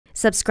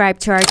Subscribe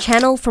to our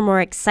channel for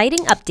more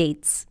exciting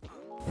updates.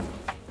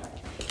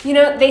 You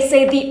know, they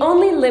say the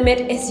only limit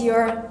is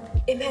your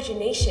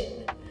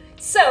imagination.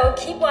 So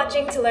keep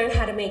watching to learn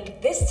how to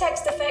make this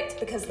text effect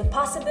because the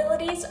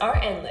possibilities are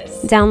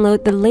endless.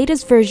 Download the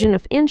latest version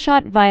of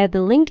InShot via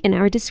the link in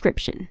our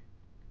description.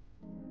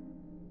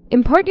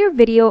 Import your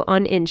video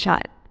on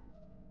InShot.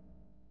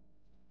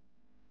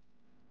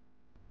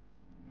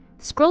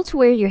 Scroll to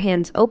where your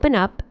hands open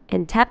up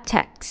and tap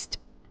Text.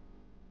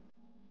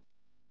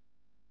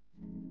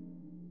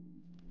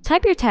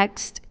 Type your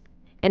text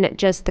and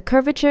adjust the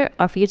curvature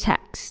of your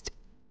text.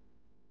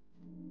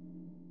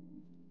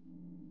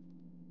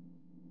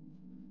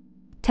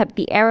 Tap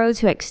the arrow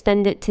to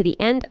extend it to the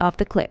end of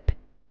the clip.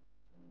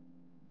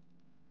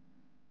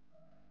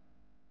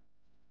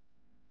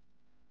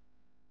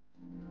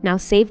 Now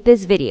save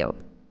this video.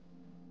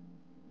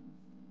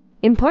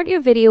 Import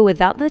your video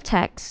without the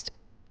text.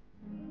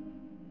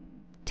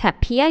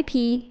 Tap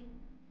PIP.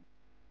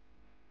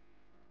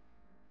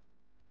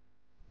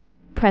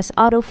 Press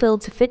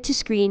autofill to fit to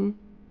screen.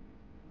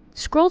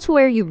 Scroll to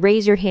where you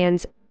raise your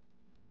hands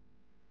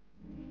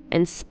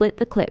and split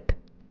the clip.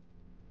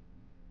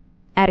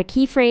 Add a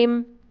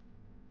keyframe.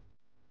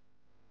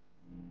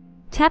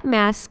 Tap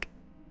Mask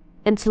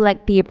and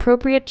select the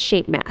appropriate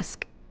shape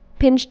mask.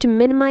 Pinch to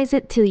minimize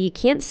it till you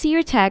can't see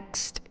your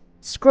text.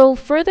 Scroll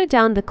further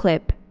down the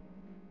clip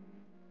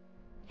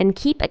and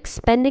keep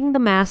expanding the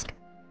mask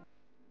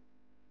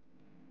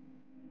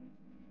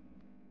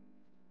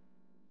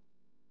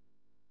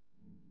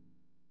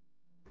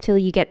till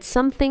you get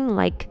something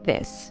like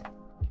this.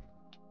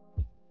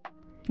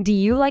 Do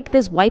you like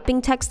this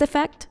wiping text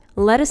effect?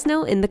 Let us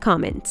know in the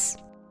comments.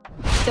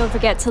 Don't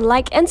forget to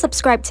like and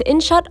subscribe to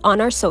InShot on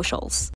our socials.